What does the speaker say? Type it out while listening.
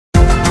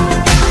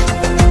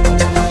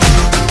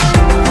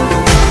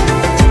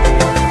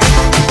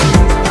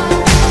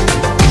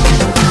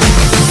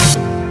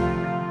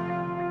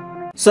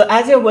So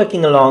as you're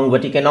working along,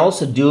 what you can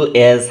also do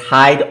is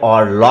hide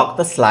or lock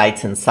the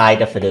slides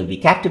inside of Adobe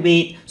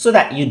Captivate so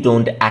that you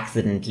don't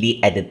accidentally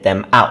edit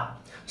them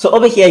out. So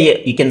over here,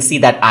 you can see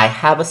that I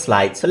have a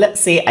slide. So let's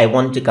say I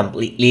want to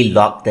completely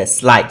lock this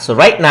slide. So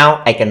right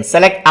now I can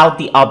select out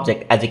the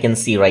object, as you can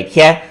see right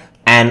here,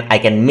 and I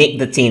can make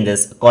the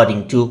changes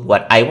according to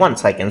what I want.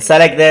 So I can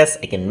select this,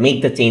 I can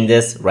make the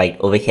changes right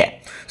over here.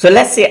 So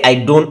let's say I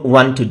don't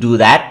want to do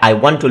that. I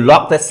want to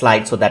lock the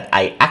slide so that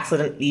I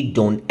accidentally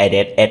don't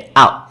edit it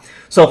out.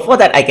 So for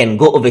that, I can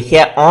go over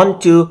here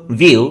onto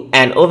view,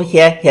 and over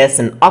here, here's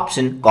an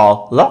option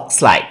called lock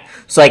slide.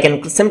 So I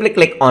can simply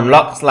click on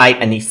lock slide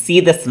and you see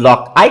this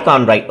lock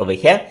icon right over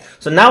here.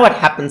 So now what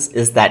happens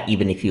is that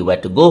even if you were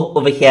to go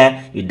over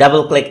here, you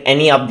double click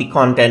any of the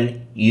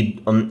content,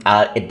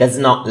 it does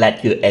not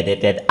let you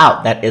edit it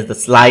out. That is, the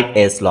slide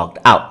is locked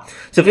out.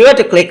 So if you were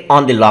to click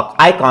on the lock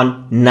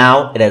icon,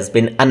 now it has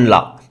been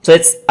unlocked. So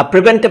it's a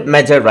preventive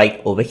measure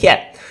right over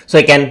here. So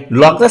I can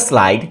lock the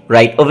slide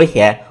right over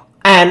here,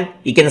 and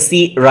you can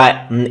see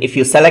right if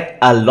you select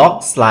a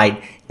lock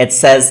slide, it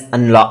says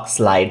unlock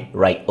slide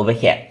right over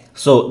here.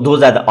 So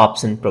those are the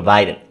options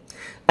provided.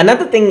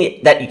 Another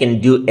thing that you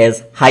can do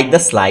is hide the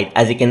slide,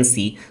 as you can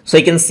see. So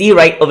you can see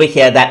right over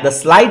here that the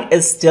slide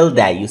is still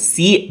there. You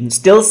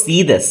still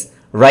see this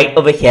right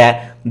over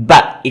here.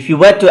 But if you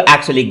were to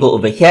actually go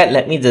over here,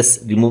 let me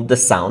just remove the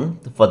sound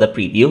for the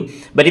preview.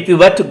 But if you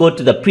were to go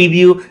to the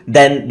preview,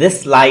 then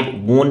this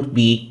slide won't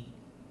be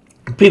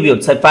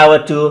previewed. So if I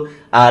were to,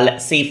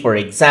 let's say, for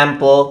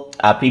example,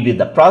 preview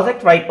the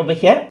project right over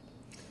here.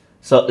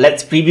 So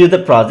let's preview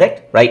the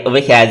project right over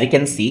here, as you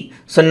can see.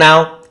 So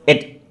now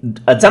it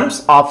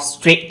jumps off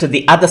straight to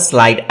the other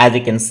slide, as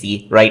you can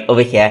see right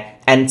over here,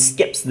 and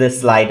skips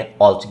this slide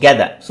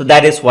altogether. So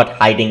that is what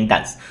hiding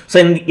does. So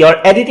in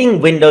your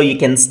editing window, you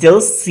can still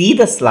see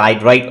the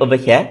slide right over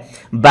here,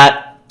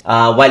 but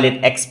while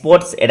it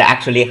exports, it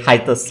actually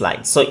hides the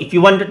slides. So if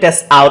you want to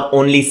test out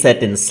only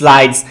certain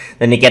slides,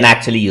 then you can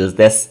actually use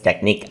this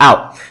technique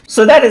out.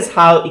 So that is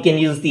how you can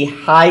use the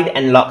hide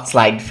and lock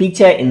slide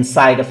feature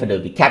inside of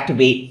Adobe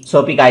Captivate. So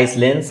hope you guys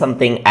learned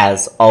something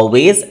as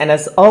always. And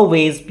as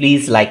always,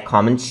 please like,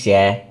 comment,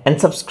 share, and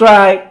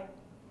subscribe.